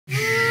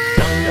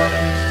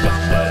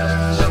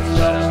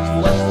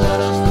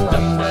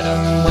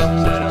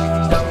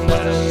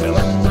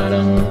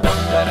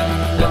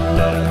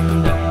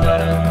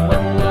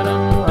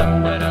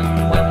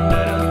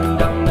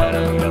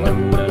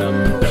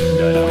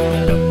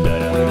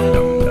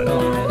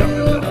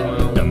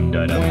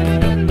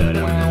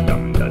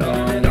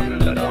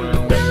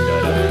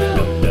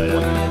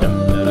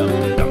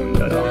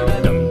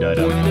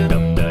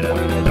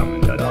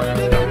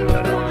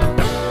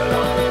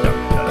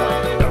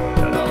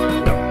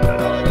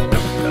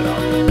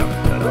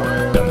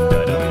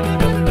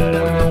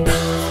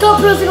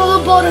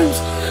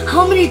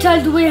How many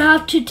times do we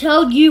have to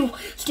tell you,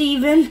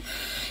 Steven?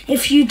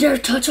 If you dare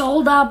touch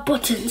all that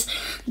buttons,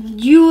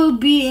 you will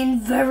be in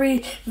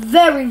very,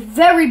 very,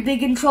 very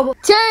big in trouble.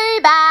 Too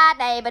bad,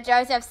 neighbour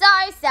Joseph.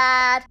 So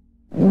sad.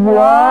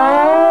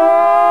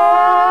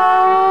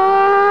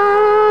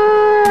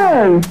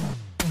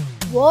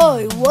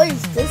 Why? What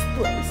is this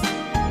place?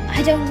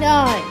 I don't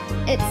know.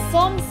 It's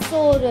some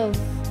sort of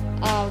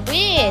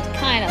weird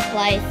kind of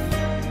place.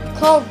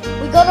 Come,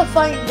 we gotta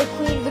find the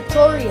Queen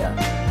Victoria.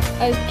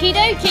 Okie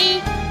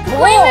dokie.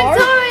 Queen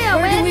Victoria,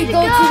 where do we did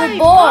go it to the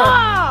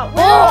bar?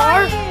 Where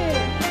are you?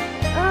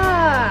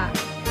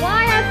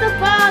 Why has the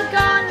bar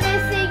gone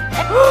missing?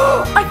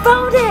 I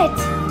found it!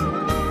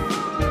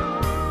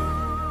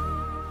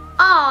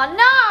 Oh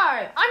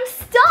no! I'm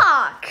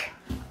stuck!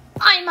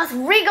 I must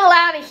wriggle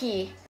out of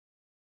here.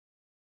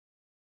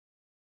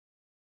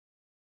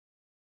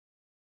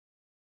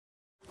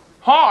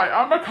 Hi,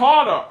 I'm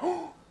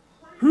Ricardo.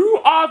 Who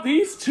are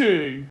these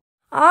two?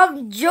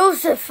 I'm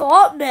Joseph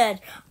Altman.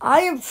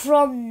 I am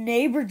from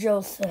Neighbor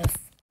Joseph.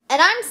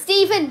 And I'm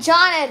Stephen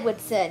John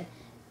Edwardson.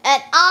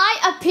 And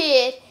I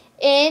appeared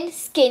in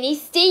Skinny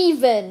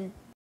Stephen.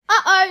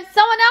 Uh-oh,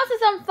 someone else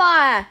is on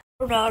fire.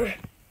 Oh no.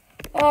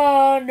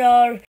 Oh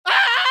no.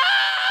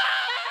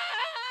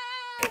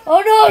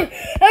 Oh no!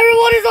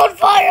 Everyone is on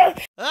fire!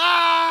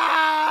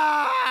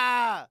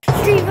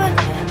 Stephen,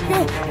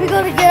 we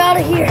gotta get out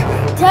of here.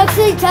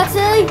 Taxi,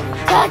 taxi,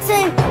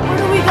 taxi! Where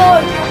do we go?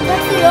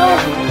 Taxi,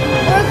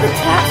 where's the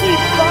taxi?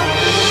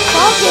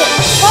 Found it!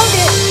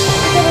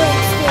 We gotta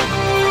escape.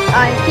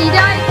 Okie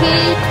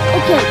dokie.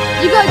 Okay,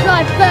 You go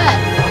drive first.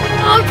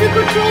 how to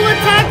control a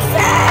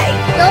taxi!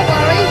 Don't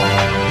worry,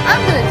 I'm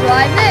gonna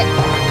drive it.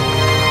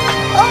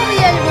 I'll be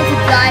able to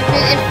drive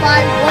it if I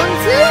want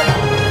to.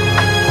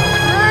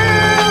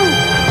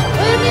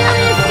 We're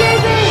nearly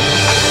escaping.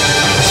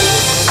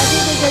 I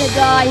think we're gonna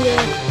die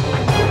here.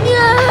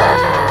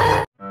 Yeah!